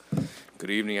Good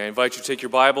evening. I invite you to take your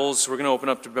Bibles. We're going to open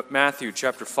up to Matthew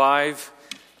chapter 5,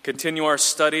 continue our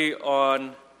study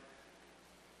on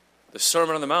the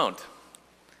Sermon on the Mount,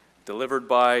 delivered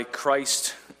by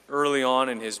Christ early on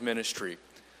in his ministry.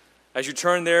 As you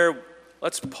turn there,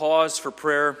 let's pause for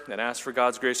prayer and ask for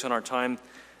God's grace on our time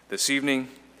this evening,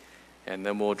 and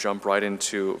then we'll jump right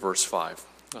into verse 5.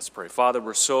 Let's pray. Father,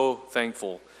 we're so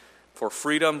thankful for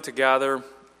freedom to gather,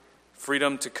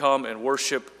 freedom to come and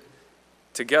worship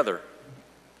together.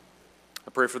 I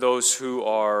pray for those who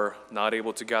are not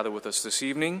able to gather with us this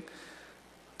evening.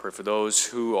 I pray for those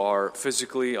who are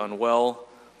physically unwell,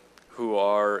 who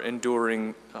are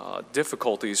enduring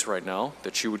difficulties right now,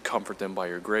 that you would comfort them by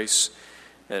your grace.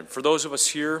 And for those of us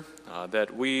here,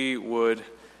 that we would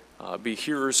be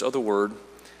hearers of the word,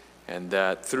 and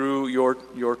that through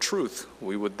your truth,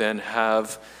 we would then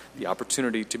have the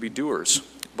opportunity to be doers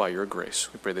by your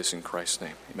grace. We pray this in Christ's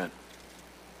name. Amen.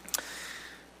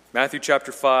 Matthew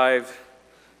chapter 5,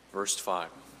 verse 5.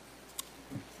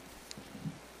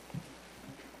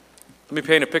 Let me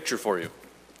paint a picture for you.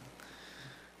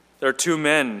 There are two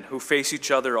men who face each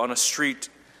other on a street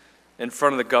in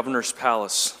front of the governor's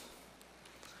palace.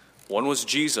 One was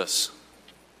Jesus,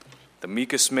 the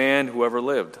meekest man who ever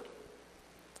lived.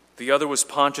 The other was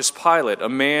Pontius Pilate, a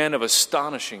man of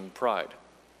astonishing pride.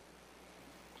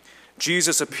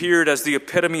 Jesus appeared as the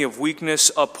epitome of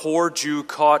weakness, a poor Jew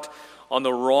caught on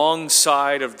the wrong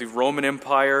side of the Roman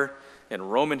Empire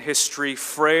and Roman history,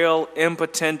 frail,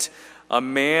 impotent, a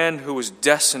man who was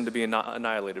destined to be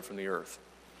annihilated from the earth.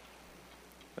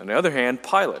 On the other hand,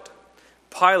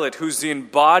 Pilate, who's the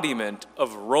embodiment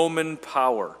of Roman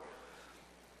power.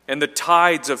 And the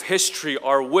tides of history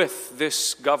are with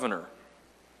this governor.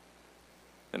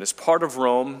 And as part of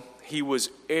Rome, he was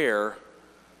heir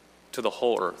to the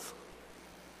whole earth.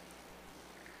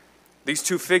 These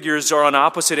two figures are on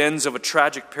opposite ends of a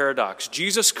tragic paradox.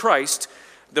 Jesus Christ,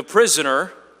 the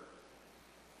prisoner,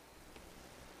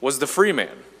 was the free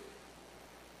man.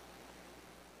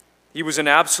 He was in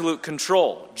absolute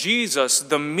control. Jesus,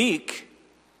 the meek,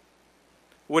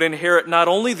 would inherit not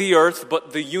only the earth,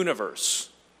 but the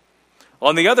universe.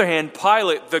 On the other hand,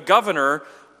 Pilate, the governor,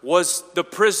 was the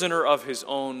prisoner of his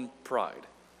own pride.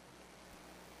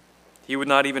 He would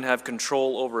not even have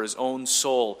control over his own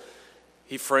soul.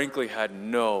 He frankly had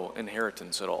no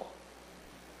inheritance at all.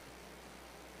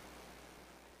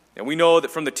 And we know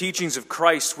that from the teachings of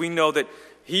Christ, we know that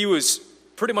he was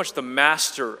pretty much the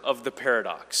master of the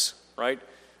paradox, right?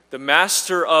 The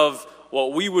master of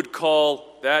what we would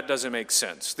call, that doesn't make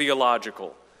sense,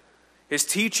 theological. His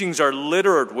teachings are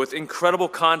littered with incredible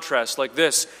contrasts like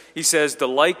this. He says, the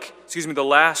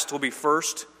last will be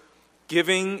first.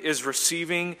 Giving is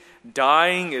receiving.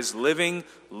 Dying is living.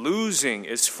 Losing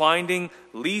is finding.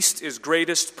 Least is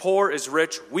greatest. Poor is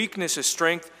rich. Weakness is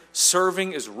strength.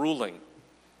 Serving is ruling.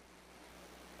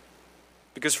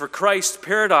 Because for Christ,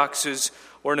 paradoxes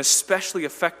were an especially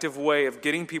effective way of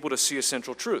getting people to see a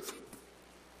central truth.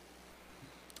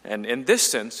 And in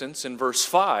this instance, in verse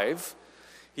 5,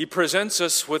 he presents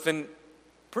us with a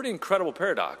pretty incredible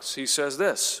paradox. He says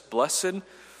this, blessed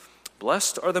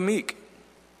are the meek,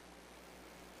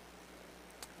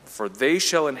 for they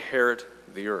shall inherit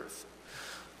the earth.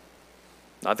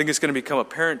 Now, I think it's going to become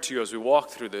apparent to you as we walk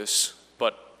through this,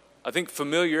 but I think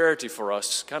familiarity for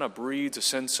us kind of breeds a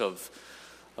sense of,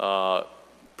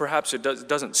 perhaps it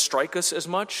doesn't strike us as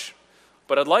much,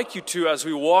 but I'd like you to, as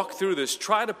we walk through this,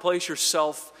 try to place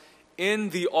yourself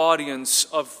in the audience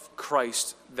of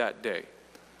Christ that day.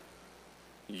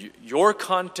 Your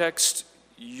context,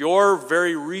 your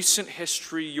very recent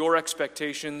history, your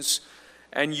expectations,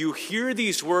 and you hear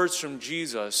these words from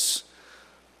Jesus,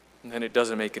 and it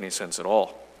doesn't make any sense at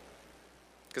all.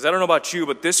 Because I don't know about you,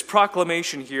 but this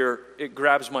proclamation here, it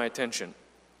grabs my attention.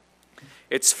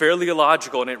 It's fairly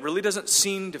illogical, and it really doesn't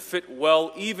seem to fit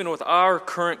well even with our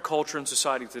current culture and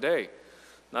society today.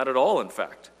 Not at all, in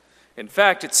fact. In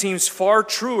fact, it seems far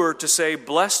truer to say,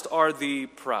 blessed are the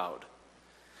proud.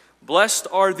 Blessed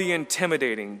are the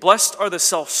intimidating. Blessed are the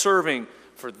self-serving,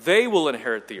 for they will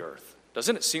inherit the earth.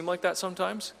 Doesn't it seem like that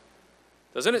sometimes?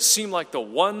 Doesn't it seem like the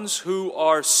ones who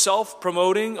are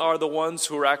self-promoting are the ones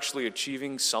who are actually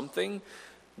achieving something,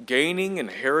 gaining,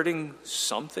 inheriting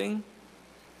something?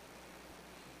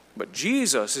 But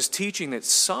Jesus is teaching that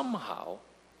somehow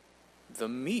the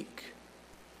meek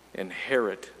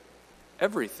inherit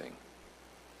everything.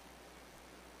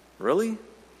 Really?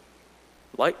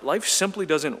 Life simply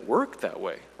doesn't work that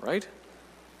way, right?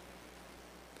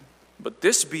 But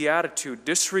this beatitude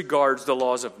disregards the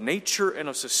laws of nature and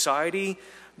of society.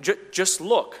 Just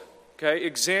look, okay?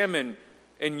 Examine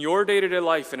in your day-to-day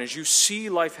life, and as you see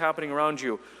life happening around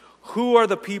you, Who are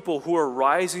the people who are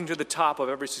rising to the top of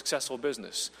every successful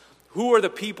business? Who are the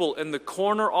people in the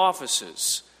corner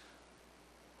offices?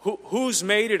 Who's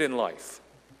made it in life?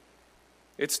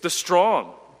 It's the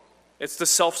strong. It's the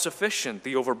self-sufficient,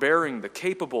 the overbearing, the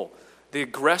capable, the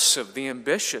aggressive, the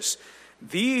ambitious.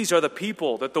 These are the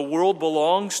people that the world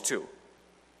belongs to.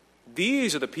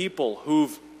 These are the people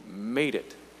who've made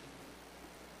it.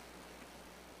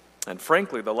 And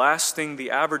frankly, the last thing the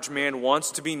average man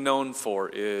wants to be known for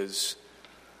is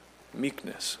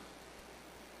meekness.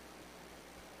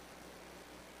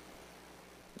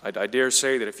 I dare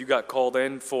say that if you got called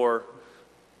in for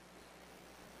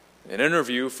an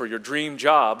interview for your dream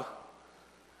job,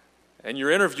 and your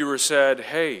interviewer said,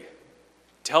 "Hey,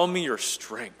 tell me your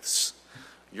strengths,"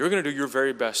 you're going to do your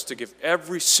very best to give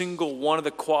every single one of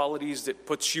the qualities that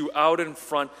puts you out in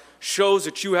front, shows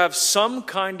that you have some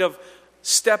kind of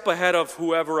step ahead of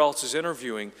whoever else is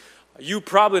interviewing. You're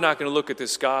probably not going to look at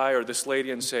this guy or this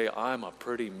lady and say, "I'm a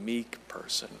pretty meek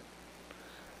person."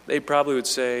 They probably would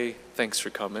say, "Thanks for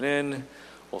coming in.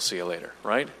 We'll see you later,"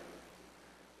 right?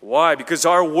 Why? Because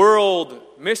our world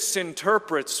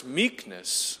misinterprets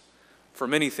meekness for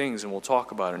many things, and we'll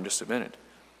talk about it in just a minute.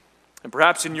 And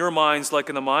perhaps in your minds, like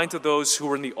in the minds of those who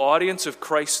were in the audience of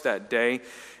Christ that day,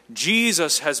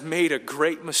 Jesus has made a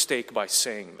great mistake by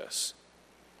saying this.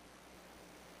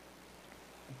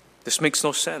 This makes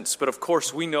no sense, but of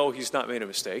course we know he's not made a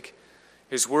mistake.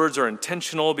 His words are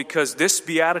intentional because this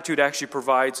beatitude actually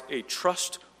provides a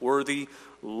trustworthy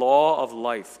law of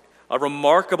life, a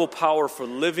remarkable power for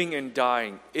living and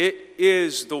dying. It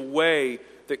is the way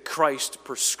that Christ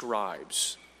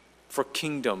prescribes for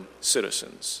kingdom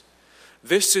citizens.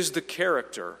 This is the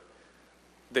character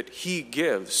that he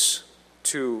gives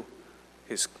to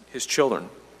his children.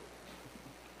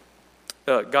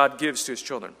 God gives to his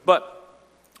children. But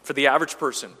for the average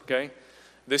person, okay,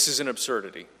 this is an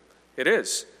absurdity. It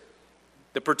is.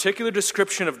 The particular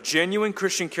description of genuine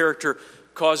Christian character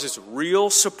causes real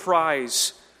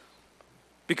surprise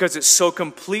because it's so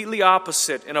completely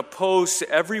opposite and opposed to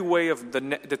every way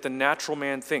that the natural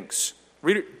man thinks.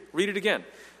 Read it again.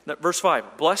 Verse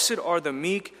 5, "Blessed are the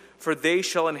meek, for they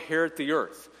shall inherit the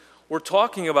earth." We're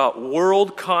talking about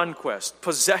world conquest,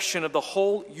 possession of the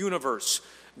whole universe,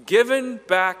 given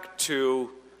back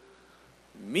to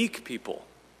meek people.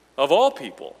 Of all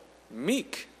people,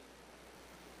 meek.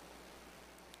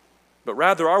 But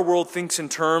rather, our world thinks in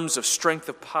terms of strength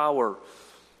of power,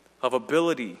 of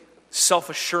ability,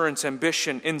 self-assurance,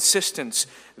 ambition, insistence.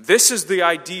 This is the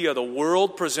idea the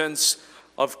world presents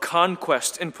of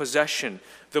conquest and possession.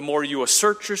 The more you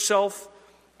assert yourself,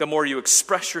 the more you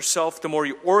express yourself, the more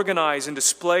you organize and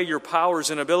display your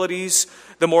powers and abilities,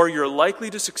 the more you're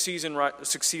likely to succeed and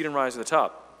rise to the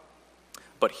top.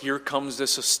 But here comes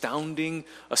this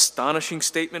astonishing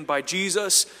statement by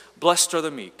Jesus, "Blessed are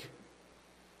the meek."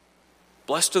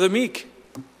 Blessed are the meek.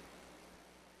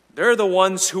 They're the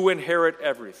ones who inherit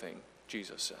everything,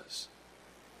 Jesus says.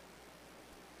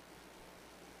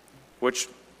 Which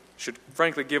should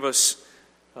frankly give us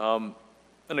an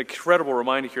incredible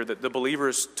reminder here that the believer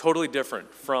is totally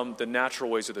different from the natural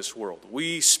ways of this world.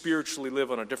 We spiritually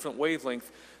live on a different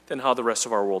wavelength than how the rest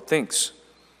of our world thinks.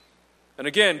 And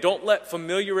again, don't let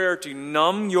familiarity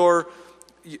numb your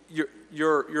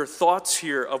thoughts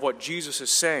here of what Jesus is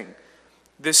saying.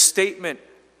 This statement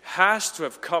has to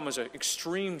have come as an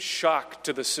extreme shock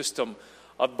to the system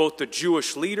of both the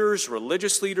Jewish leaders,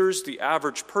 religious leaders, the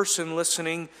average person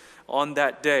listening on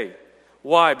that day.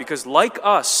 Why? Because like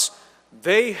us,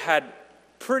 they had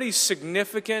pretty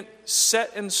significant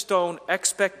set-in-stone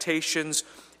expectations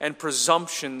and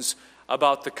presumptions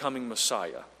about the coming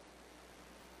Messiah.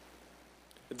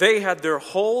 They had their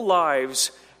whole lives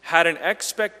had an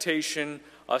expectation,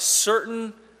 a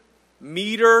certain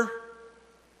meter,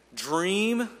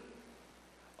 dream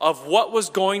of what was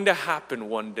going to happen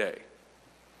one day.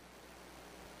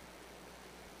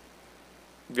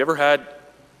 Have you ever had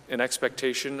an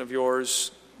expectation of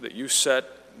yours that you set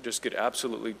just get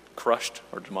absolutely crushed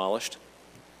or demolished?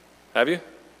 Have you?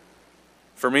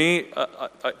 For me,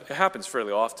 it happens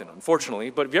fairly often, unfortunately.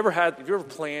 But have you ever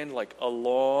planned like a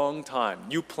long time?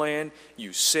 You planned,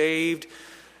 you saved,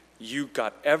 you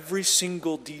got every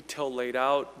single detail laid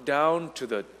out down to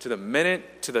the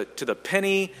minute, to the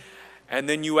penny, and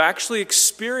then you actually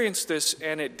experienced this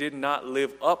and it did not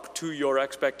live up to your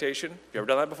expectation. You ever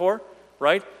done that before?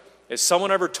 Right? Has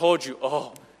someone ever told you,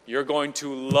 "Oh, you're going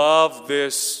to love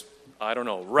this, I don't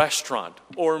know, restaurant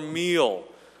or meal,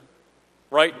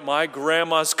 right? My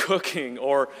grandma's cooking,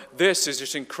 or this is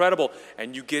just incredible."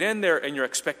 And you get in there and your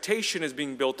expectation is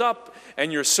being built up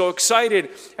and you're so excited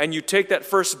and you take that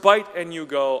first bite and you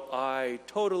go, "I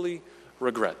totally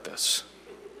regret this.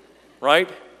 Right?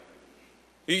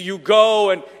 You go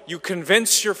and you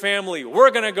convince your family,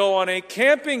 we're going to go on a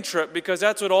camping trip because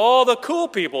that's what all the cool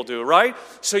people do, right?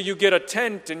 So you get a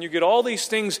tent and you get all these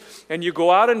things and you go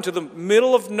out into the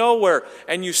middle of nowhere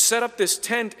and you set up this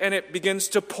tent and it begins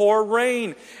to pour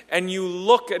rain and you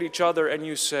look at each other and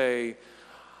you say,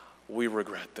 we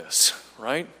regret this,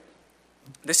 right?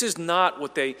 This is not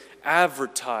what they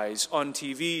advertise on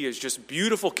TV as just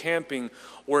beautiful camping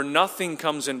where nothing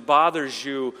comes and bothers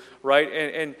you, right?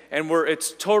 And where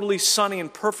it's totally sunny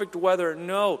and perfect weather.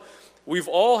 No, we've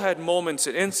all had moments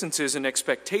and instances and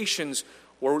expectations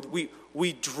where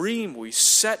we dream, we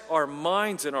set our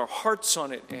minds and our hearts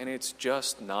on it, and it's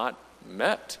just not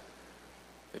met.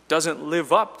 It doesn't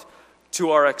live up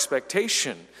to our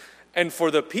expectation. And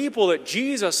for the people that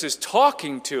Jesus is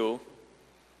talking to,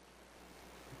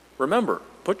 remember,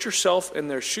 put yourself in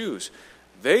their shoes.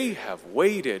 They have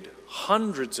waited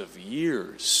hundreds of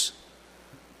years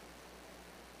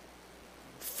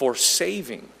for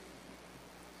saving.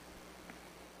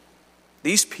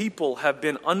 These people have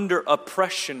been under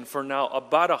oppression for now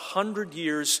about 100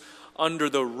 years under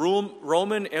the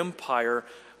Roman Empire,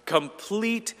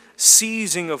 complete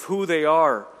seizing of who they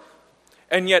are.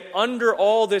 And yet under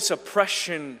all this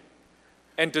oppression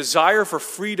and desire for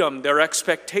freedom, their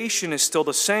expectation is still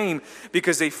the same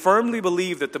because they firmly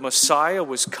believe that the Messiah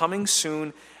was coming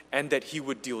soon and that he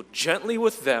would deal gently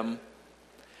with them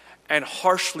and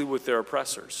harshly with their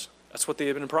oppressors. That's what they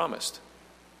had been promised.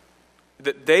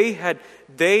 That they had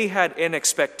an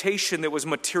expectation that was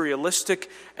materialistic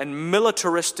and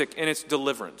militaristic in its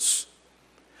deliverance.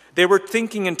 They were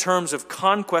thinking in terms of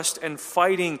conquest and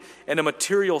fighting in a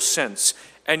material sense.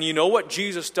 And you know what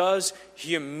Jesus does?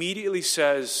 He immediately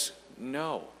says,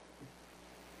 no.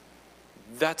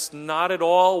 That's not at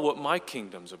all what my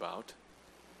kingdom's about.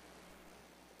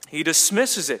 He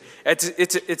dismisses it.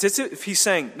 It's as if he's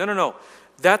saying, no,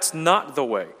 that's not the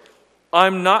way.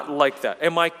 I'm not like that,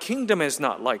 and my kingdom is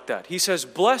not like that. He says,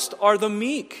 blessed are the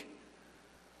meek.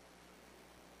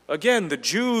 Again, the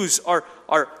Jews are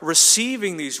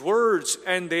receiving these words,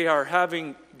 and they are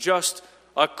having just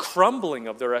a crumbling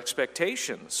of their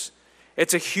expectations.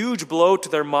 It's a huge blow to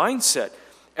their mindset.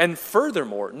 And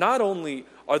furthermore, not only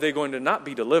are they going to not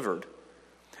be delivered,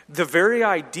 the very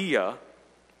idea,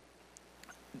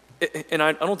 and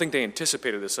I don't think they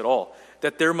anticipated this at all,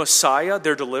 that their Messiah,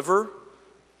 their deliverer,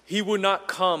 he would not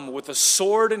come with a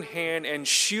sword in hand and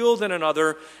shield in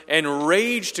another and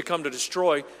rage to come to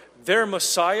destroy. Their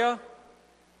Messiah,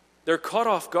 they're caught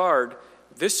off guard.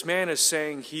 This man is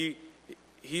saying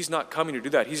he's not coming to do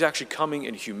that. He's actually coming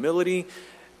in humility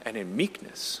and in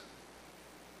meekness.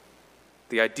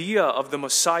 The idea of the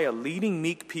Messiah leading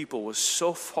meek people was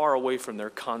so far away from their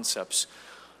concepts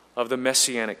of the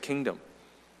Messianic kingdom.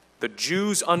 The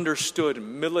Jews understood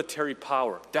military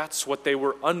power. That's what they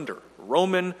were under.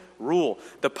 Roman rule.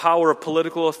 The power of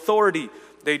political authority.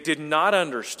 They did not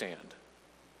understand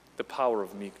the power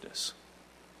of meekness.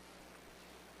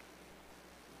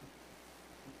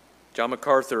 John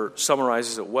MacArthur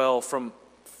summarizes it well from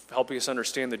helping us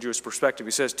understand the Jewish perspective.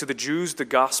 He says, to the Jews, the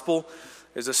gospel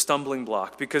is a stumbling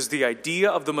block because the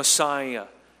idea of the Messiah,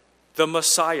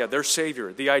 their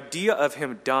Savior, the idea of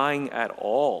him dying at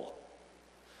all,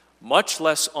 much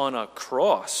less on a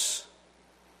cross,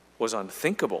 was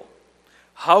unthinkable.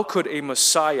 How could a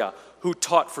Messiah who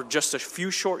taught for just a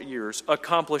few short years,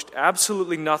 accomplished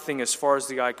absolutely nothing as far as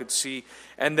the eye could see,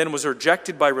 and then was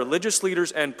rejected by religious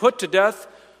leaders and put to death,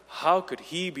 how could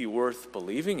he be worth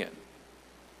believing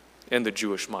in the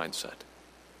Jewish mindset?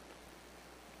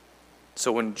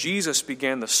 So when Jesus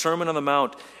began the Sermon on the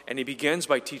Mount, and he begins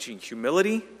by teaching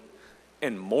humility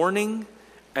and mourning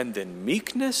and then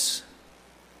meekness,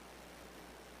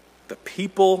 the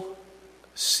people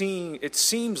it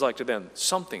seems like to them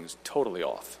something's totally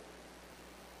off.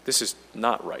 This is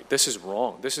not right. This is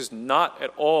wrong. This is not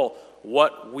at all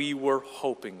what we were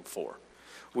hoping for.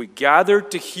 We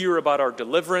gathered to hear about our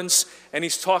deliverance, and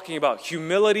he's talking about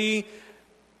humility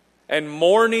and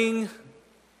mourning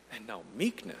and now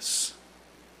meekness.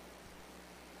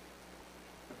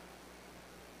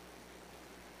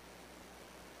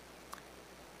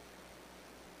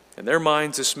 In their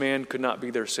minds, this man could not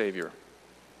be their Savior.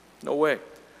 No way.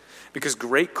 Because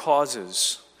great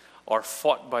causes are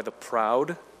fought by the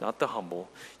proud, not the humble.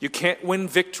 You can't win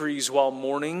victories while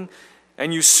mourning,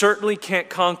 and you certainly can't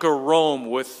conquer Rome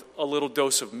with a little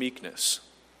dose of meekness.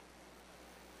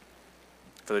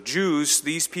 For the Jews,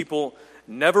 these people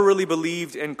never really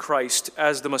believed in Christ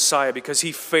as the Messiah because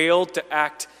he failed to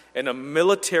act in a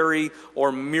military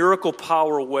or miracle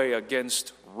power way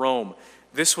against Rome.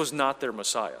 This was not their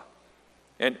Messiah.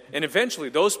 And eventually,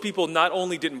 those people not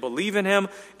only didn't believe in him,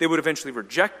 they would eventually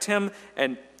reject him,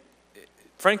 and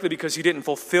frankly, because he didn't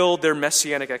fulfill their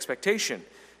messianic expectation.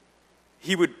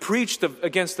 He would preach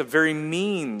against the very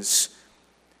means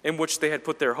in which they had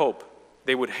put their hope.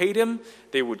 They would hate him,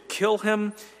 they would kill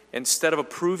him, instead of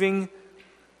approving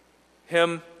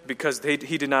him because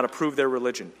he did not approve their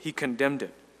religion. He condemned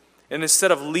it. And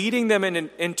instead of leading them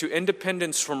into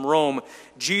independence from Rome,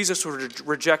 Jesus would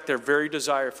reject their very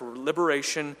desire for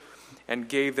liberation and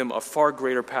gave them a far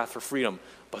greater path for freedom.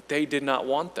 But they did not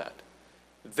want that.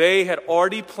 They had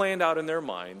already planned out in their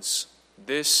minds,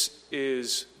 this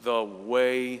is the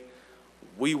way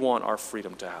we want our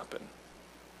freedom to happen.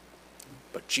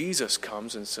 But Jesus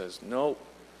comes and says, no,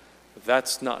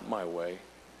 that's not my way.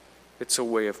 It's a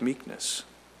way of meekness.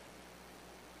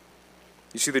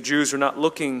 You see, the Jews were not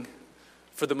looking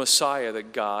for the Messiah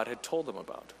that God had told them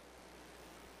about.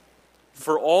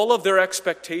 For all of their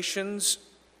expectations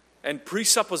and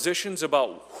presuppositions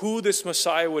about who this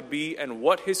Messiah would be and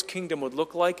what his kingdom would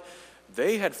look like,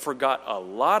 they had forgot a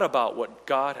lot about what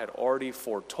God had already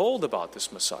foretold about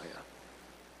this Messiah.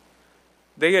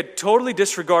 They had totally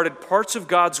disregarded parts of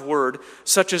God's word,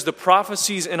 such as the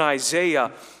prophecies in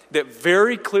Isaiah that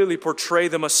very clearly portray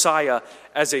the Messiah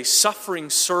as a suffering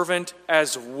servant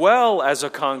as well as a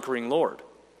conquering Lord.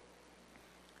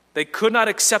 They could not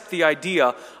accept the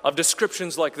idea of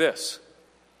descriptions like this.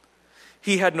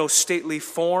 He had no stately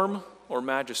form or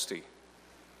majesty.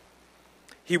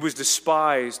 He was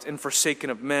despised and forsaken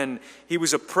of men. He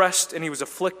was oppressed and he was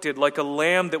afflicted like a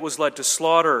lamb that was led to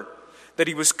slaughter, that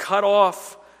he was cut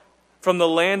off from the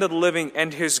land of the living,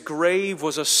 and his grave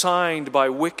was assigned by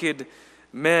wicked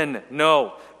men.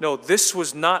 No, this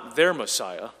was not their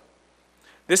Messiah.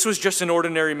 This was just an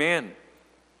ordinary man.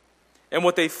 And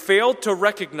what they failed to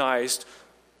recognize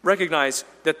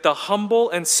that the humble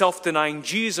and self-denying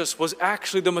Jesus was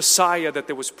actually the Messiah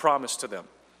that was promised to them.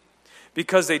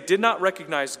 Because they did not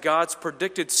recognize God's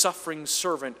predicted suffering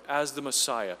servant as the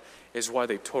Messiah is why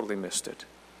they totally missed it.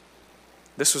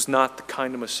 This was not the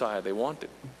kind of Messiah they wanted.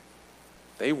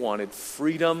 They wanted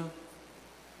freedom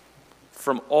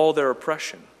from all their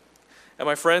oppression. And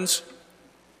my friends,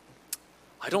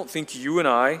 I don't think you and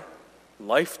I,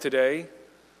 life today,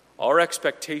 our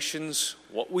expectations,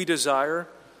 what we desire,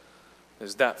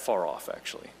 is that far off,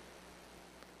 actually.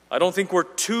 I don't think we're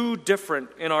too different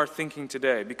in our thinking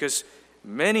today, because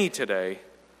many today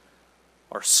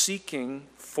are seeking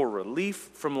for relief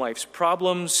from life's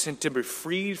problems and to be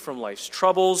freed from life's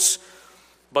troubles,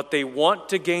 but they want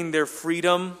to gain their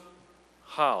freedom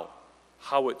how?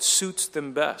 How it suits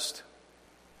them best.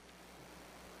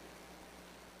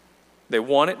 They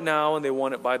want it now and they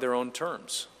want it by their own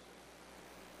terms.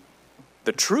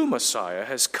 The true Messiah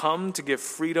has come to give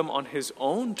freedom on his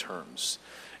own terms.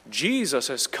 Jesus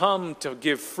has come to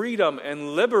give freedom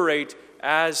and liberate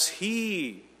as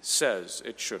he says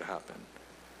it should happen.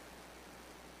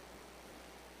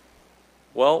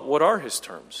 Well, what are his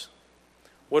terms?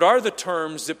 What are the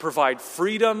terms that provide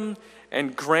freedom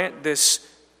and grant this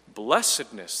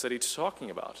blessedness that he's talking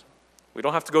about? We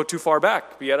don't have to go too far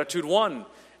back. Beatitude 1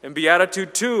 and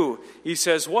Beatitude 2, he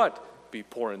says what? Be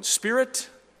poor in spirit,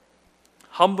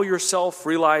 humble yourself,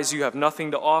 realize you have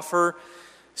nothing to offer,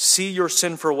 see your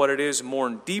sin for what it is,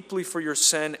 mourn deeply for your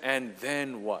sin, and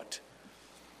then what?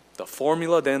 The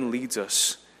formula then leads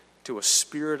us to a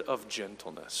spirit of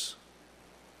gentleness,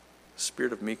 a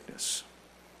spirit of meekness.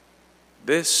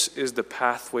 This is the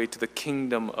pathway to the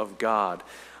kingdom of God.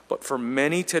 But for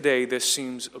many today, this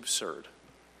seems absurd.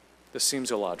 This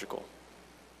seems illogical.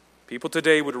 People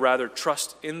today would rather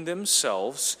trust in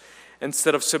themselves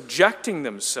instead of subjecting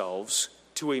themselves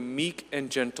to a meek and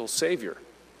gentle Savior,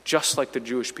 just like the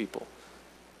Jewish people.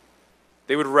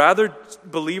 They would rather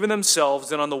believe in themselves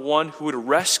than on the one who would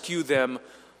rescue them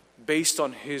based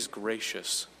on his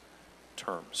gracious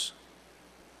terms.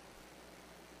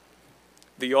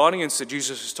 The audience that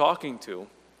Jesus is talking to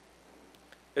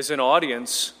is an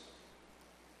audience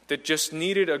that just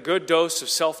needed a good dose of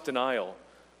self-denial,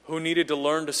 who needed to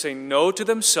learn to say no to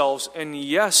themselves and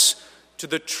yes to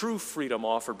the true freedom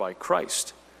offered by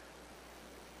Christ.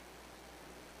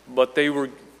 But they were,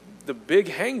 the big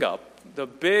hang-up, the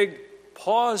big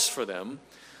pause for them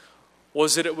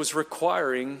was that it was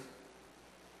requiring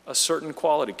a certain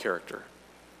quality character,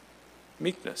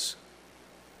 meekness.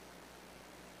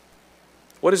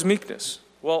 What is meekness?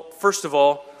 Well, first of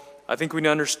all, I think we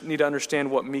need to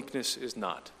understand what meekness is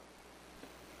not.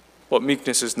 What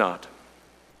meekness is not.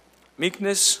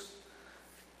 Meekness,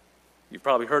 you've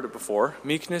probably heard it before,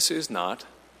 meekness is not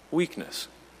weakness.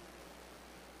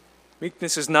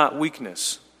 Meekness is not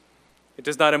weakness. It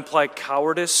does not imply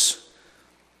cowardice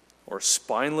or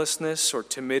spinelessness or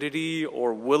timidity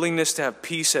or willingness to have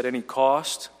peace at any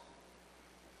cost.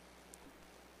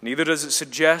 Neither does it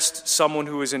suggest someone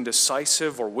who is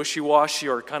indecisive or wishy-washy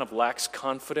or kind of lacks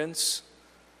confidence.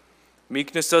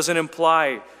 Meekness doesn't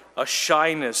imply a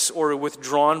shyness or a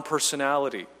withdrawn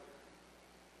personality.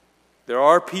 There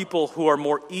are people who are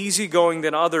more easygoing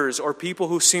than others, or people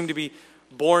who seem to be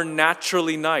born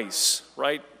naturally nice,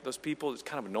 right? Those people, it's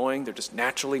kind of annoying. They're just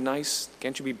naturally nice.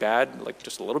 Can't you be bad, like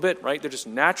just a little bit, right? They're just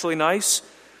naturally nice.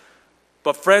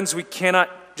 But friends, we cannot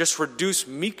just reduce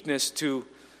meekness to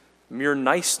mere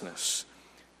niceness.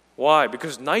 Why?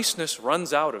 Because niceness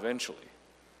runs out eventually,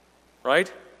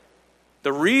 right?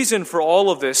 The reason for all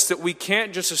of this, that we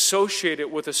can't just associate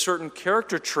it with a certain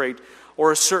character trait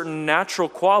or a certain natural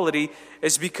quality,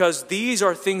 is because these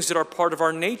are things that are part of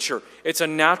our nature. It's a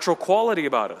natural quality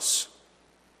about us.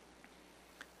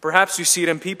 Perhaps you see it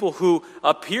in people who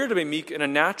appear to be meek in a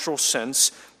natural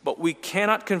sense, but we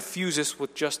cannot confuse this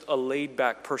with just a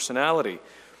laid-back personality.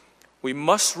 We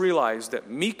must realize that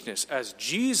meekness, as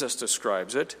Jesus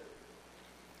describes it,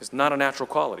 is not a natural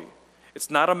quality.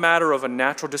 It's not a matter of a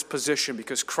natural disposition,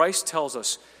 because Christ tells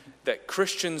us that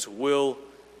Christians will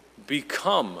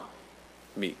become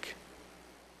meek.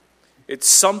 It's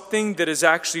something that is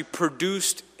actually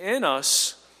produced in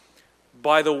us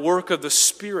by the work of the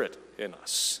Spirit in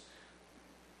us.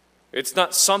 It's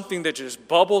not something that just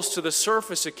bubbles to the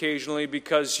surface occasionally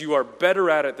because you are better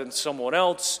at it than someone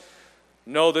else.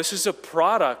 No, this is a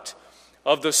product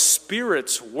of the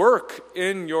Spirit's work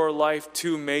in your life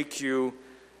to make you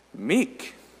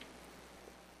meek.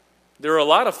 There are a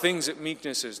lot of things that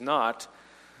meekness is not,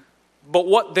 but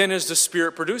what then is the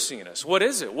Spirit producing in us? What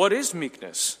is it? What is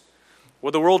meekness?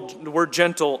 Well, the word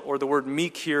gentle, or the word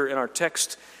meek here in our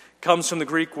text, comes from the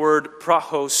Greek word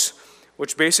prahos,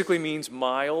 which basically means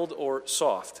mild or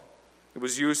soft. It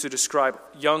was used to describe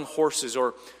young horses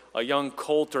or a young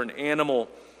colt or an animal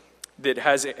that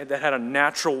had a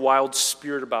natural wild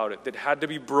spirit about it, that had to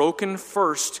be broken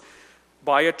first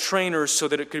by a trainer so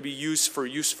that it could be used for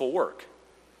useful work,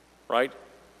 right?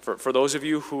 For those of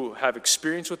you who have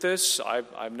experience with this,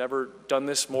 I've never done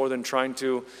this more than trying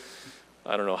to,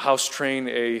 house train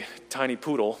a tiny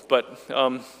poodle. But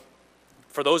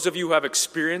for those of you who have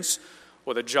experience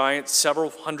with a giant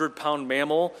several 100-pound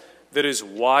mammal that is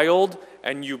wild,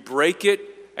 and you break it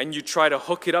and you try to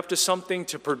hook it up to something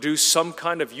to produce some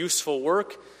kind of useful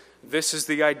work, this is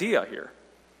the idea here.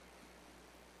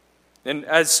 And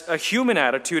as a human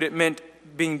attitude, it meant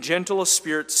being gentle of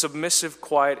spirit, submissive,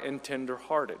 quiet, and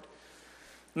tender-hearted.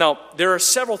 Now, there are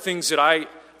several things that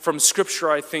from Scripture,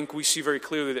 I think we see very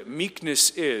clearly that meekness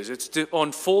is. It's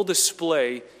on full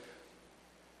display,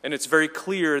 and it's very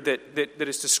clear that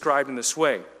it's described in this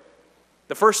way.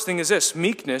 The first thing is this: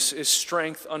 meekness is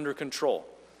strength under control.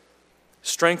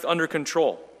 Strength under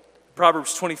control.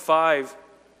 Proverbs 25,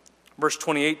 verse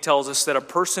 28 tells us that a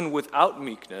person without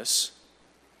meekness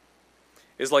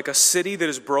is like a city that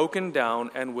is broken down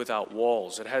and without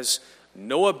walls. It has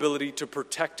no ability to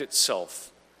protect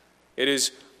itself. It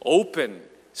is open,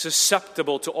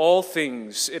 susceptible to all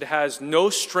things. It has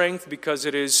no strength because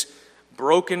it is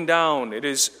broken down. It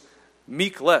is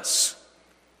meekless.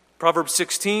 Proverbs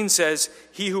 16 says,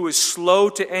 "He who is slow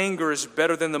to anger is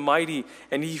better than the mighty,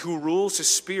 and he who rules his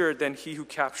spirit than he who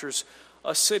captures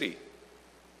a city."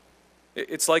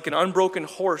 It's like an unbroken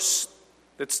horse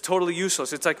that's totally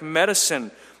useless. It's like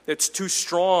medicine that's too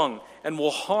strong and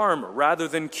will harm rather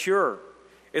than cure.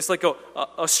 It's like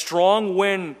a strong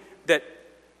wind that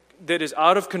is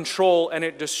out of control and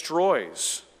it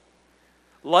destroys.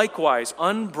 Likewise,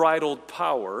 unbridled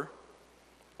power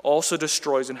also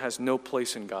destroys and has no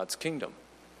place in God's kingdom.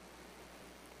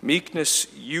 Meekness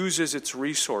uses its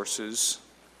resources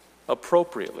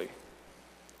appropriately.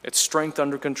 It's strength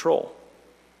under control.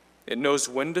 It knows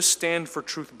when to stand for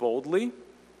truth boldly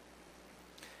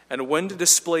and when to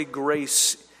display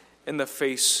grace in the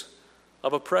face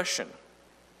of oppression.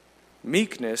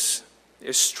 Meekness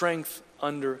is strength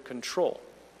under control.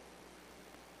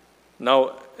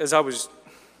 Now, as I was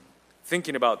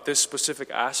thinking about this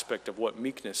specific aspect of what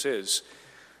meekness is,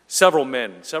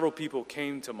 several people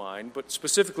came to mind, but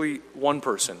specifically one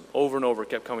person over and over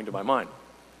kept coming to my mind.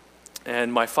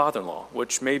 And my father-in-law,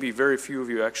 which maybe very few of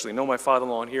you actually know my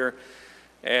father-in-law in here.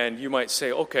 And you might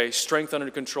say, okay, strength under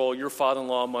control, your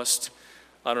father-in-law must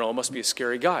be a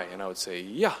scary guy. And I would say,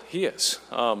 yeah, he is.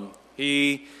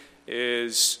 He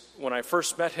is, when I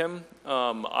first met him,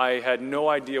 I had no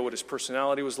idea what his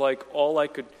personality was like. All I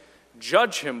could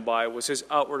judge him by was his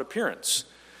outward appearance.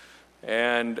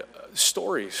 and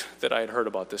stories that I had heard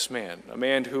about this man. A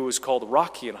man who was called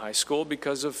Rocky in high school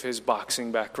because of his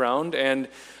boxing background, and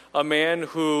a man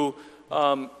who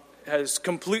has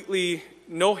completely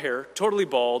no hair, totally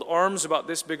bald, arms about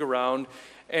this big around,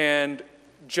 and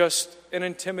just an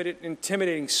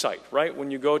intimidating sight, right?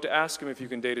 When you go to ask him if you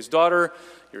can date his daughter,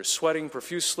 you're sweating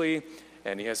profusely,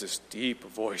 and he has this deep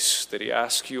voice that he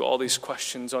asks you all these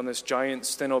questions on this giant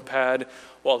steno pad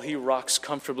while he rocks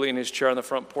comfortably in his chair on the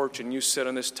front porch and you sit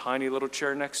on this tiny little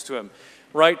chair next to him,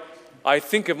 right? I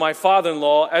think of my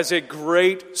father-in-law as a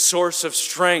great source of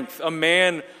strength, a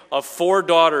man of 4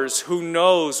 daughters who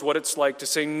knows what it's like to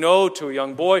say no to a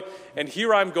young boy. And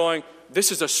here I'm going,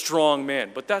 this is a strong man.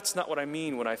 But that's not what I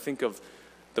mean when I think of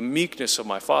the meekness of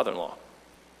my father-in-law.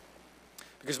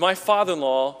 Because my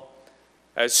father-in-law,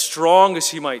 as strong as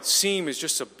he might seem, is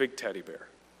just a big teddy bear.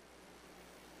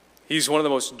 He's one of the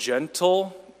most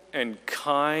gentle and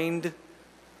kind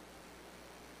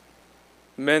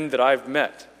men that I've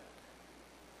met.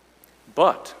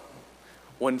 But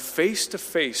when face to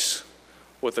face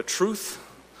with a truth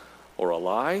or a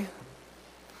lie,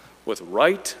 with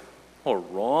right or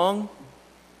wrong,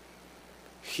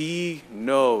 he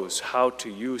knows how to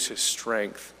use his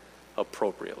strength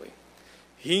appropriately.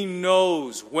 He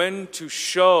knows when to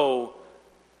show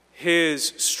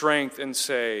his strength and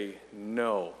say,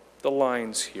 no, the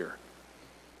line's here.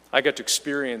 I got to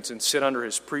experience and sit under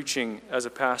his preaching as a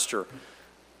pastor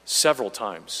several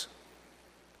times.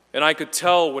 And I could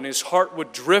tell when his heart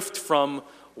would drift from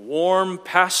warm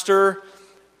pastor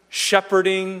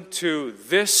shepherding to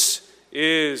this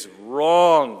is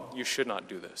wrong. You should not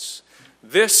do this.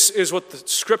 This is what the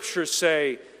scriptures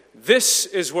say. This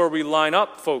is where we line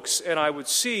up, folks. And I would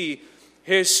see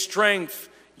his strength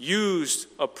used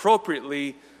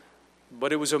appropriately,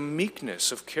 but it was a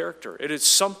meekness of character. It is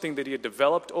something that he had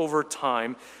developed over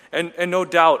time. And no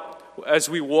doubt, as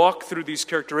we walk through these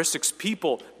characteristics,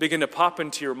 people begin to pop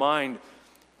into your mind.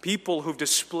 People who've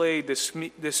displayed this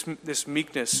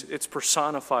meekness, it's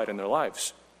personified in their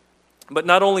lives. But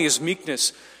not only is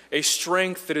meekness a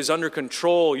strength that is under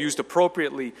control, used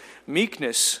appropriately,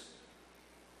 meekness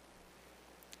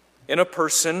in a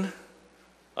person,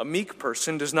 a meek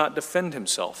person does not defend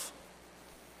himself.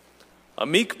 A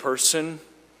meek person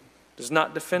does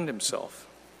not defend himself.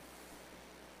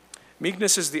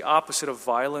 Meekness is the opposite of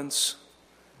violence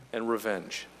and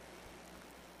revenge.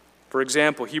 For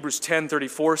example, Hebrews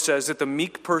 10:34 says that the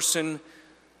meek person,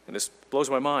 and this blows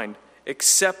my mind,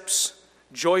 accepts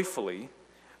joyfully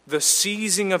the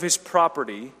seizing of his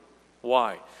property.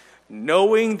 Why?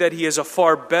 Knowing that he has a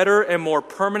far better and more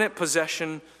permanent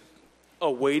possession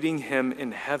awaiting him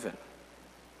in heaven.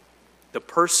 The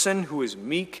person who is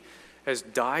meek has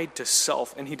died to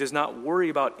self, and he does not worry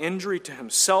about injury to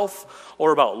himself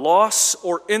or about loss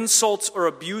or insults or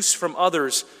abuse from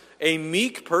others. A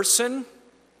meek person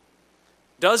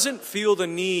doesn't feel the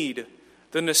need,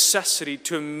 the necessity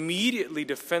to immediately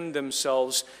defend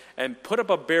themselves and put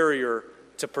up a barrier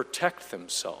to protect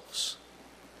themselves.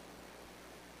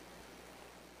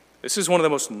 This is one of the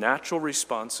most natural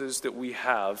responses that we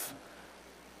have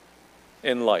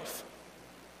in life.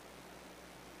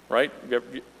 Right?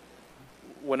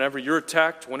 Whenever you're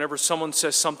attacked, whenever someone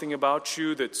says something about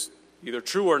you that's either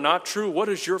true or not true, what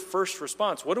is your first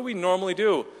response? What do we normally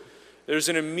do? There's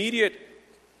an immediate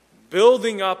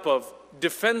building up of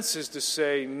defenses to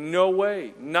say, no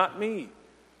way, not me.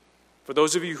 For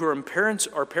those of you who are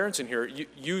parents in here,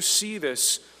 you see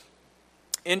this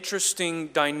interesting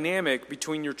dynamic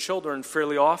between your children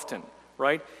fairly often,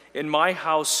 right? In my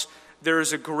house, there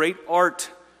is a great art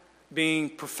being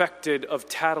perfected of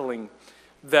tattling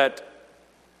that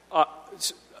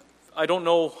I don't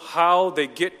know how they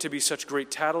get to be such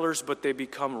great tattlers, but they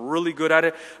become really good at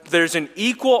it. There's an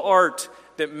equal art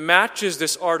that matches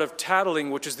this art of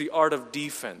tattling, which is the art of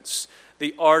defense.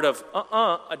 The art of,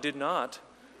 I did not,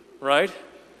 right?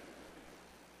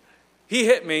 He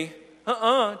hit me,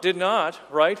 did not,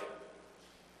 right?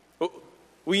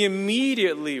 We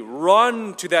immediately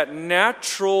run to that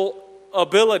natural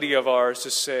ability of ours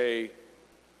to say, it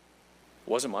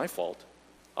wasn't my fault.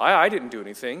 I didn't do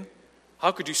anything.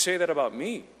 How could you say that about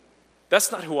me?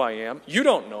 That's not who I am. You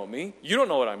don't know me. You don't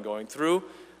know what I'm going through.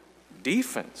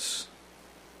 Defense.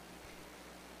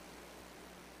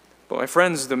 But my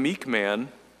friends, the meek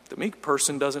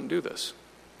person doesn't do this.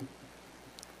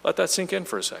 Let that sink in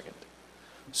for a second.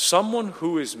 Someone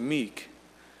who is meek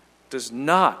does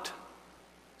not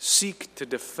seek to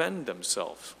defend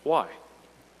themselves. Why?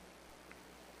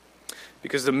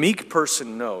 Because the meek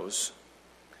person knows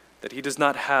that he does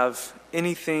not have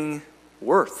anything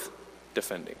worth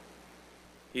defending.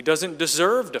 He doesn't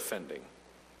deserve defending.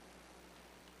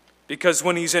 Because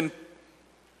when he's in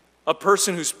a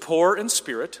person who's poor in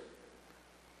spirit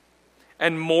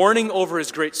and mourning over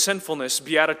his great sinfulness,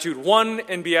 Beatitude 1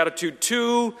 and Beatitude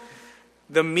 2,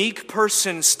 the meek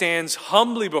person stands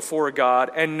humbly before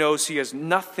God and knows he has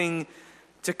nothing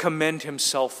to commend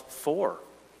himself for.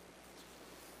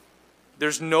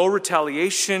 There's no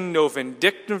retaliation, no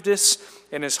vindictiveness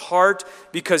in his heart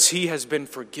because he has been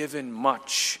forgiven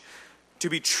much. To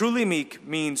be truly meek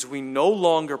means we no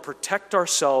longer protect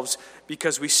ourselves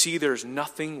because we see there's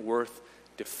nothing worth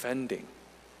defending.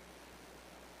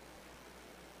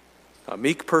 A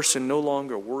meek person no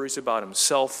longer worries about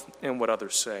himself and what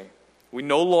others say. We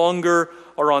no longer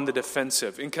are on the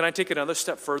defensive. And can I take it another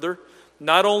step further?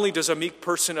 Not only does a meek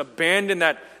person abandon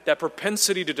that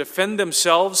propensity to defend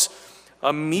themselves,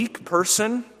 a meek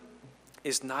person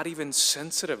is not even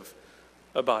sensitive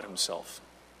about himself.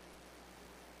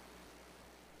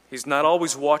 He's not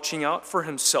always watching out for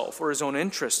himself or his own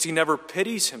interests. He never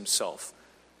pities himself.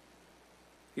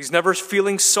 He's never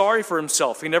feeling sorry for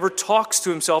himself. He never talks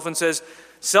to himself and says,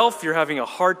 "Self, you're having a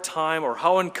hard time," or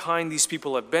 "How unkind these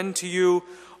people have been to you."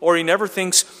 Or he never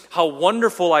thinks, "How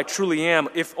wonderful I truly am.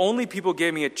 If only people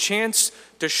gave me a chance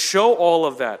to show all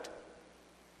of that."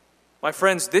 My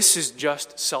friends, this is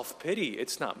just self-pity.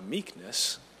 It's not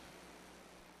meekness.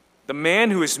 The man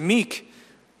who is meek,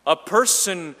 a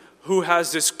person who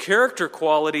has this character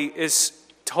quality, is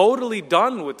totally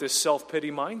done with this self-pity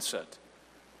mindset.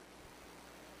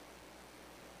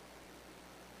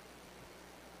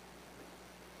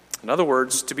 In other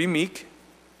words, to be meek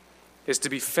is to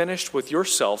be finished with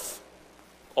yourself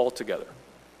altogether.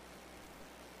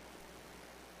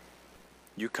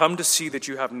 You come to see that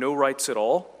you have no rights at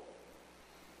all,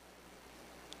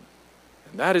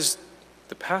 and that is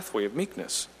the pathway of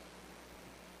meekness.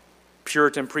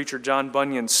 Puritan preacher John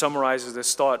Bunyan summarizes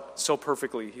this thought so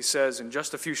perfectly. He says, in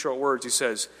just a few short words, he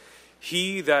says,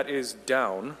 "He that is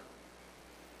down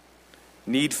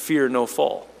need fear no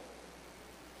fall."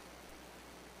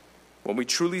 When we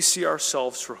truly see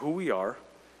ourselves for who we are,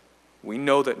 we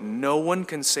know that no one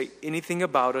can say anything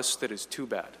about us that is too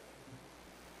bad.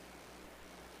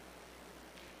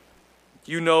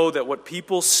 You know that what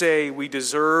people say we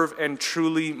deserve, and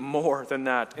truly more than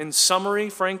that. In summary,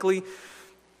 frankly,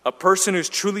 a person who's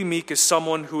truly meek is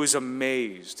someone who is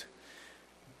amazed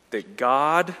that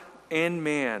God and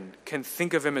man can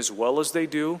think of him as well as they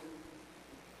do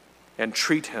and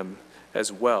treat him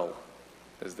as well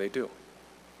as they do.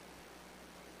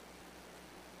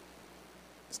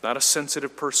 It's not a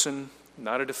sensitive person,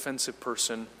 not a defensive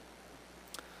person.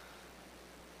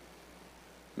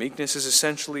 Meekness is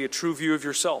essentially a true view of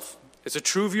yourself. It's a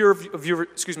true view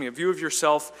of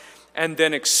yourself, and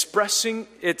then expressing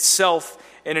itself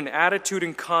in an attitude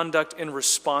and conduct in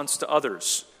response to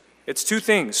others. It's two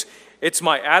things. It's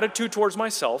my attitude towards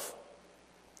myself,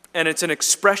 and it's an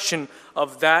expression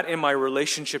of that in my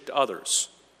relationship to others.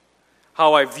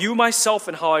 How I view myself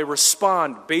and how I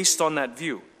respond based on that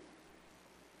view.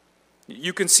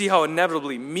 You can see how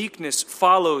inevitably meekness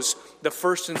follows the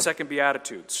first and second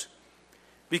Beatitudes.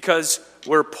 Because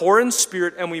we're poor in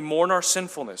spirit and we mourn our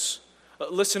sinfulness.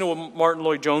 Listen to what Martin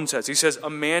Lloyd-Jones says. He says, "A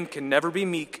man can never be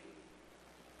meek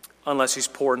unless he's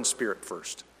poor in spirit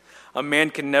first. A man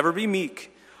can never be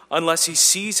meek unless he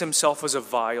sees himself as a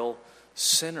vile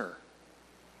sinner."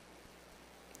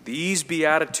 These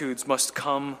Beatitudes must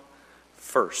come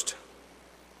first.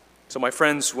 So my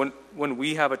friends, when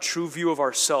we have a true view of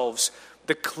ourselves,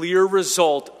 the clear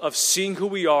result of seeing who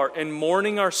we are and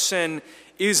mourning our sin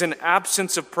is an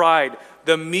absence of pride.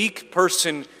 The meek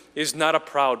person is not a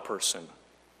proud person.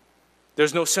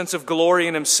 There's no sense of glory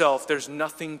in himself. There's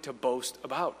nothing to boast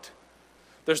about.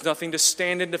 There's nothing to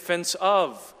stand in defense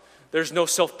of. There's no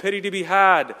self-pity to be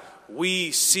had.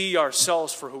 We see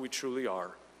ourselves for who we truly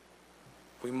are.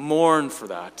 We mourn for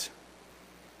that.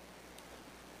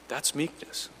 That's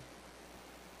meekness.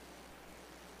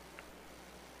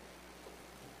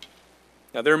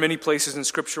 Now, there are many places in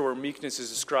Scripture where meekness is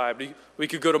described. We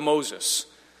could go to Moses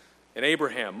and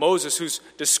Abraham. Moses, who's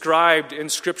described in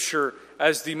Scripture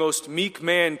as the most meek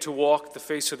man to walk the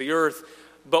face of the earth.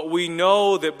 But we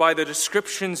know that by the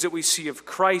descriptions that we see of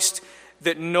Christ,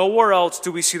 that nowhere else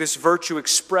do we see this virtue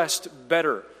expressed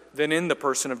better than in the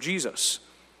person of Jesus.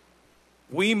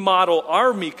 We model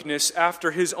our meekness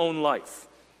after his own life.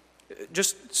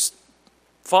 Just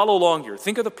follow along here.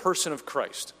 Think of the person of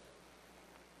Christ.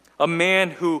 A man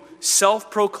who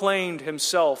self-proclaimed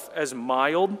himself as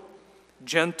mild,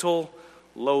 gentle,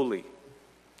 lowly.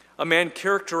 A man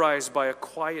characterized by a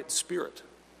quiet spirit.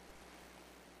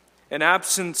 An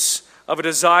absence of a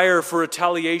desire for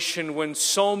retaliation when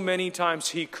so many times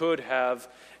he could have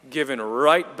given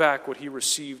right back what he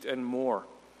received and more.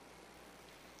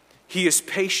 He is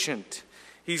patient.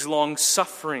 He's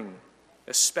long-suffering,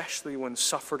 especially when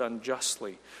suffered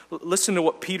unjustly. Listen to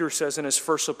what Peter says in his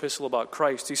first epistle about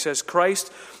Christ. He says,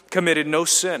 Christ committed no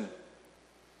sin.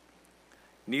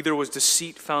 Neither was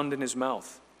deceit found in his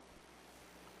mouth.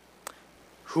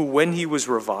 Who, when he was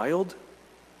reviled,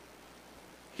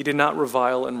 he did not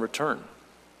revile in return.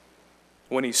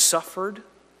 When he suffered,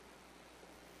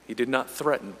 he did not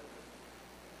threaten,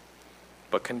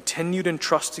 but continued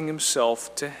entrusting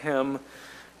himself to him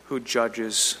who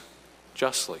judges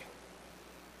justly.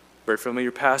 Very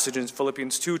familiar passage in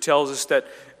Philippians 2 tells us that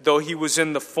though he was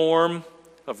in the form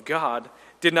of God,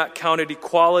 did not count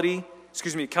equality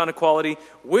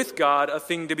with God a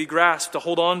thing to be grasped, to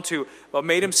hold on to, but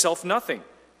made himself nothing,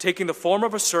 taking the form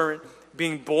of a servant,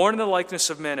 being born in the likeness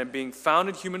of men, and being found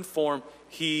in human form,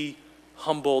 he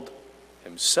humbled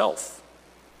himself.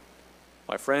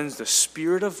 My friends, the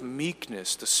spirit of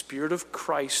meekness, the spirit of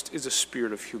Christ, is a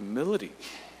spirit of humility.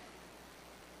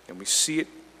 And we see it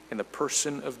in the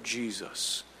person of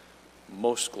Jesus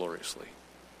most gloriously.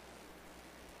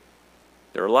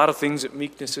 There are a lot of things that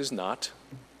meekness is not,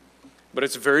 but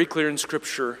it's very clear in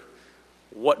Scripture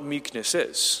what meekness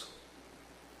is.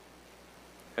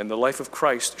 And the life of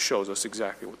Christ shows us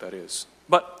exactly what that is.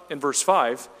 But in verse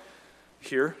 5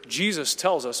 here, Jesus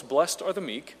tells us, blessed are the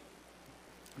meek,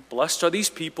 blessed are these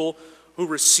people who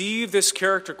receive this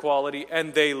character quality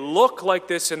and they look like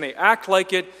this and they act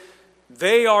like it.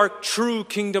 They are true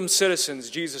kingdom citizens,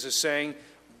 Jesus is saying.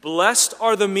 Blessed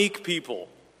are the meek people.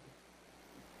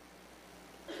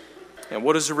 And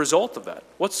what is the result of that?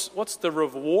 What's the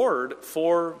reward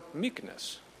for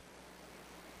meekness?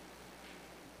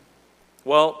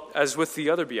 Well, as with the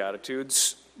other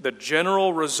Beatitudes, the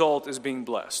general result is being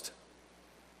blessed.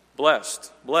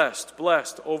 Blessed, blessed,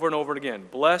 blessed, over and over again.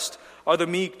 Blessed are the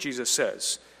meek, Jesus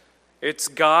says. It's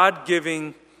God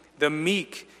giving the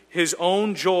meek his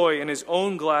own joy and his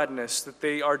own gladness, that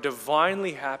they are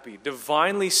divinely happy,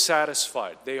 divinely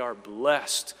satisfied. They are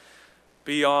blessed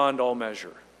beyond all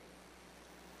measure.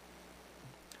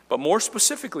 But more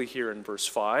specifically here in verse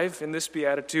 5, in this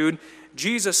beatitude,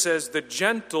 Jesus says the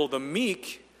gentle, the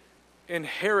meek,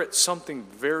 inherit something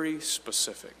very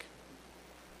specific.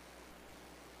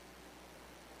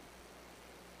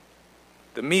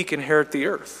 The meek inherit the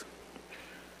earth.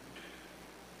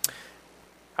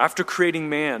 After creating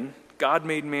man, God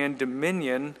made man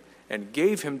dominion and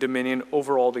gave him dominion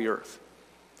over all the earth.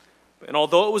 And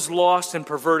although it was lost and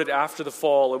perverted after the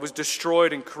fall, it was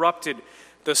destroyed and corrupted,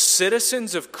 the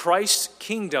citizens of Christ's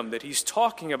kingdom that he's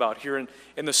talking about here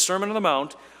in the Sermon on the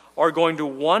Mount are going to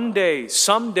one day,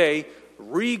 someday,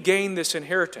 regain this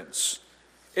inheritance.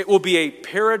 It will be a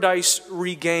paradise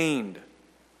regained.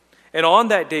 And on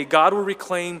that day, God will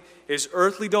reclaim his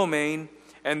earthly domain,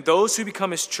 and those who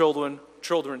become his children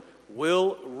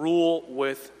will rule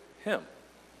with him.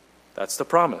 That's the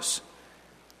promise.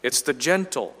 It's the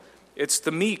gentle. It's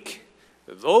the meek.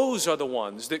 Those are the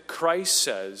ones that Christ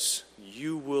says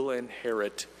you will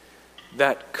inherit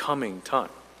that coming time.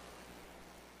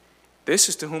 This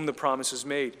is to whom the promise is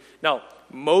made. Now,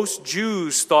 most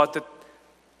Jews thought that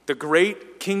the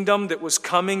great kingdom that was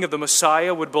coming of the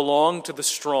Messiah would belong to the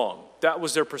strong. That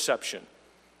was their perception.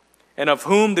 And of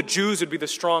whom the Jews would be the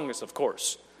strongest, of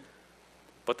course.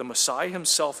 But the Messiah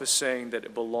himself is saying that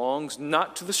it belongs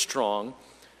not to the strong,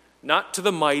 not to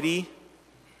the mighty,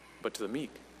 but to the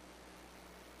meek.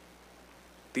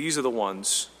 These are the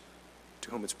ones to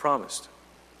whom it's promised.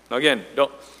 Now again,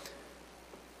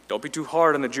 don't be too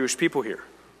hard on the Jewish people here,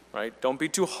 right? Don't be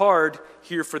too hard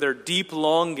here for their deep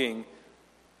longing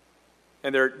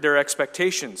and their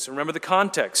expectations. Remember the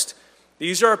context.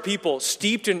 These are people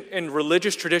steeped in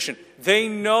religious tradition. They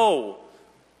know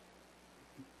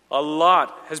a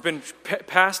lot has been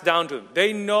passed down to them.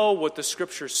 They know what the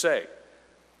Scriptures say.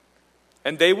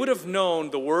 And they would have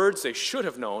known the words, they should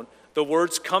have known, the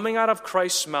words coming out of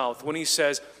Christ's mouth when he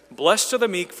says, blessed are the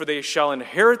meek, for they shall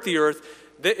inherit the earth.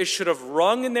 That it should have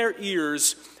rung in their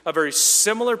ears a very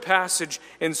similar passage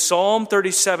in Psalm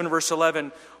 37, verse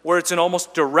 11, where it's an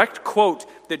almost direct quote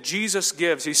that Jesus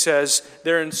gives. He says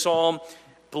there in Psalm,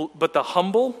 but the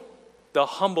humble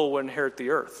will inherit the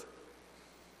earth.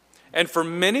 And for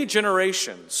many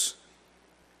generations,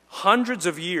 hundreds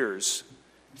of years,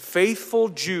 faithful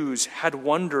Jews had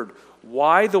wondered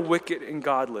why the wicked and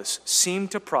godless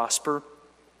seemed to prosper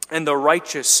and the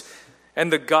righteous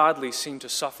and the godly seem to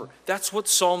suffer. That's what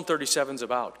Psalm 37 is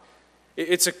about.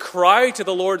 It's a cry to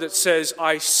the Lord that says,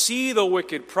 I see the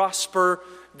wicked prosper,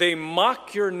 they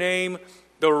mock your name,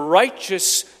 The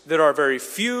righteous that are very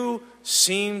few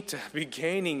seem to be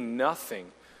gaining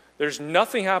nothing. There's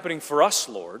nothing happening for us,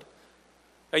 Lord.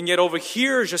 And yet over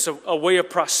here is just a way of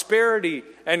prosperity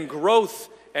and growth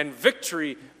and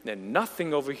victory, and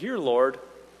nothing over here, Lord.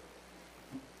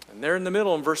 And there in the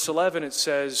middle in verse 11 it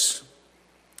says,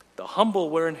 the humble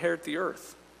will inherit the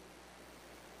earth.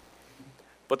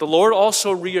 But the Lord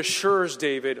also reassures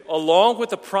David, along with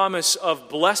the promise of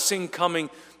blessing coming,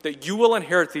 that you will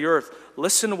inherit the earth.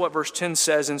 Listen to what verse 10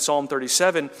 says in Psalm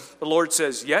 37. The Lord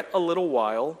says, yet a little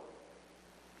while,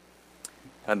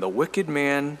 and the wicked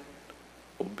man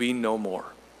will be no more.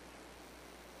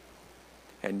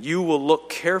 And you will look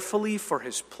carefully for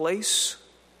his place,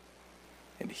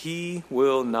 and he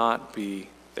will not be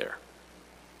there.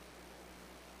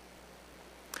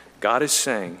 God is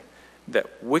saying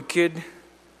that wicked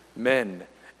men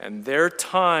and their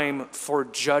time for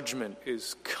judgment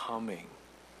is coming,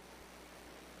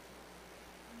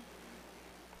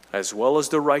 as well as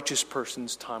the righteous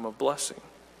person's time of blessing.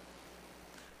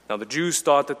 Now, the Jews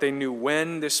thought that they knew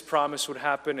when this promise would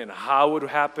happen and how it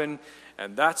would happen,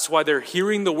 and that's why they're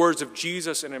hearing the words of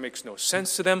Jesus, and it makes no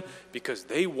sense to them because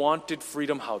they wanted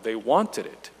freedom how they wanted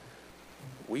it.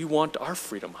 We want our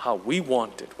freedom how we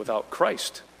want it without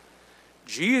Christ.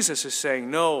 Jesus is saying,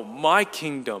 no, my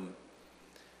kingdom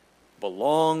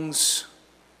belongs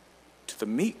to the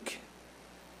meek.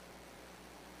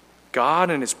 God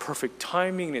in his perfect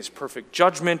timing and his perfect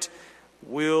judgment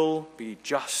will be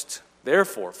just.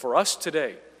 Therefore, for us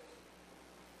today,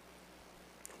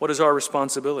 what is our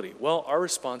responsibility? Well, our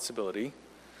responsibility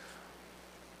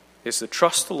is to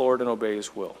trust the Lord and obey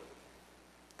his will.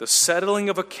 The settling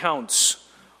of accounts,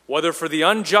 whether for the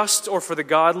unjust or for the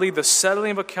godly, the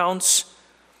settling of accounts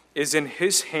is in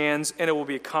his hands, and it will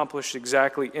be accomplished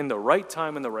exactly in the right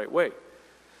time and the right way.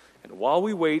 And while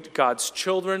we wait, God's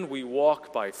children, we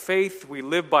walk by faith, we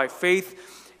live by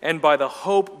faith, and by the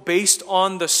hope based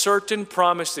on the certain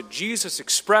promise that Jesus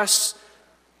expressed,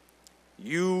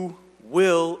 you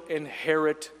will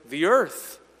inherit the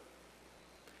earth.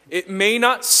 It may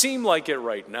not seem like it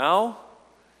right now.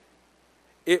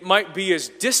 It might be as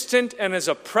distant and as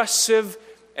oppressive,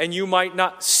 and you might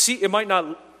not see, it might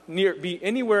not be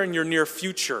anywhere in your near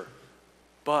future.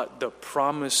 But the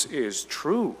promise is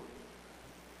true.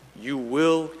 You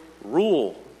will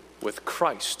rule with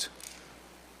Christ.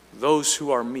 Those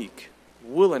who are meek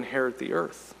will inherit the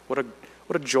earth. What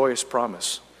a joyous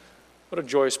promise. What a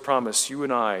joyous promise you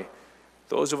and I,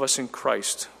 those of us in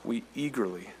Christ, we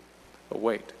eagerly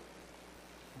await.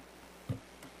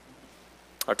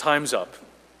 Our time's up,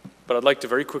 but I'd like to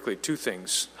very quickly, two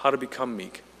things. How to become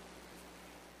meek.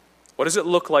 What does it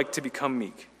look like to become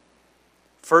meek?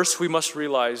 First, we must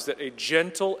realize that a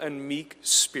gentle and meek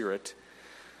spirit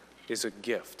is a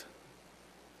gift.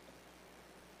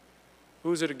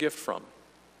 Who is it a gift from?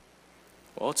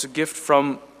 Well, it's a gift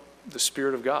from the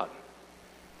Spirit of God.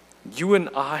 You and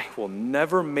I will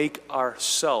never make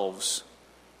ourselves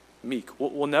meek.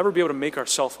 We'll never be able to make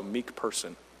ourselves a meek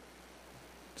person.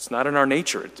 It's not in our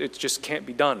nature. It just can't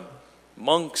be done.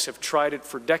 Monks have tried it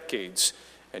for decades,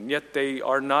 and yet they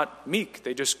are not meek.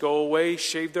 They just go away,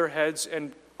 shave their heads,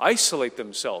 and isolate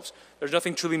themselves. There's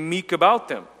nothing truly meek about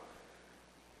them.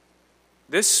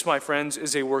 This, my friends,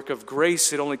 is a work of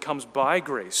grace. It only comes by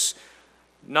grace.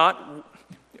 No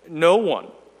one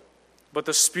but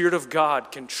the Spirit of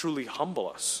God can truly humble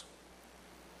us.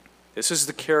 This is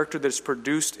the character that is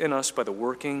produced in us by the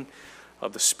working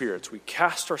of the Spirit. We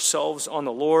cast ourselves on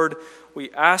the Lord. We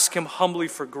ask him humbly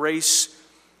for grace,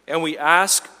 and we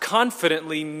ask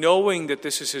confidently, knowing that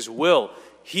this is his will.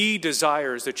 He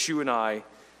desires that you and I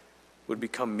would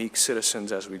become meek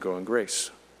citizens as we grow in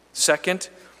grace. Second,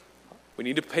 we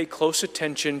need to pay close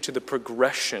attention to the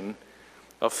progression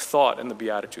of thought in the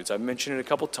Beatitudes. I've mentioned it a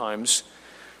couple times,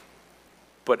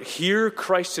 but here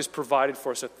Christ has provided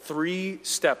for us a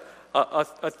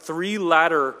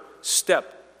three-ladder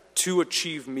step to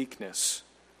achieve meekness.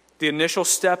 The initial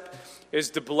step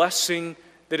is the blessing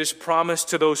that is promised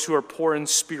to those who are poor in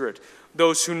spirit,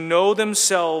 those who know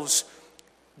themselves,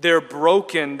 they're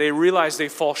broken, they realize they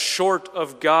fall short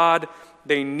of God,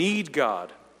 they need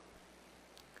God.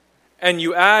 And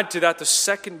you add to that the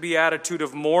second beatitude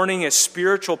of mourning a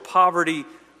spiritual poverty,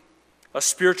 a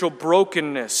spiritual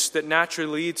brokenness that naturally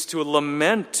leads to a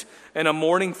lament and a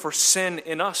mourning for sin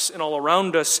in us and all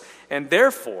around us. And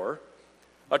therefore,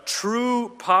 a true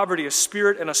poverty, a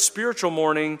spirit and a spiritual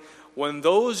mourning, when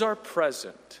those are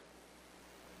present,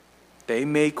 they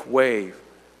make way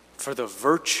for the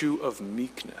virtue of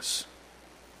meekness.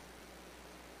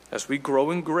 As we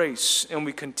grow in grace and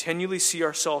we continually see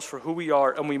ourselves for who we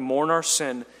are and we mourn our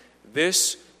sin,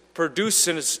 this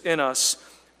produces in us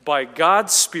by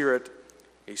God's Spirit,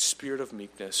 a spirit of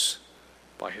meekness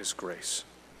by his grace.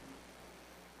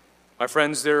 My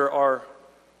friends, there are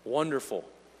wonderful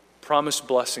promised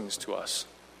blessings to us.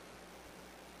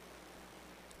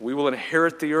 We will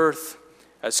inherit the earth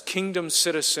as kingdom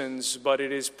citizens, but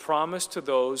it is promised to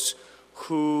those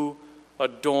who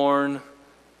adorn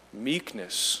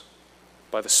meekness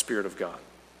by the Spirit of God.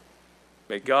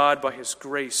 May God, by his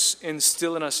grace,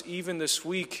 instill in us even this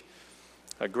week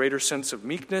a greater sense of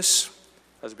meekness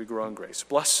as we grow in grace.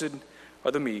 Blessed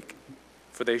are the meek,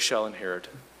 for they shall inherit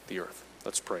the earth.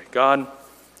 Let's pray. God,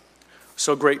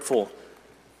 so grateful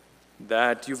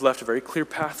that you've left a very clear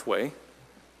pathway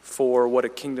for what a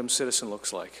kingdom citizen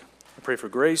looks like. I pray for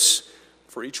grace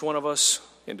for each one of us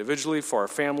individually, for our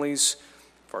families,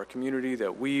 for our community,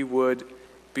 that we would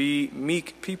be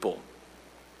meek people.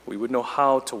 We would know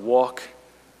how to walk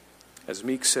as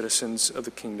meek citizens of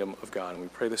the kingdom of God. And we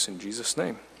pray this in Jesus'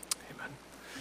 name.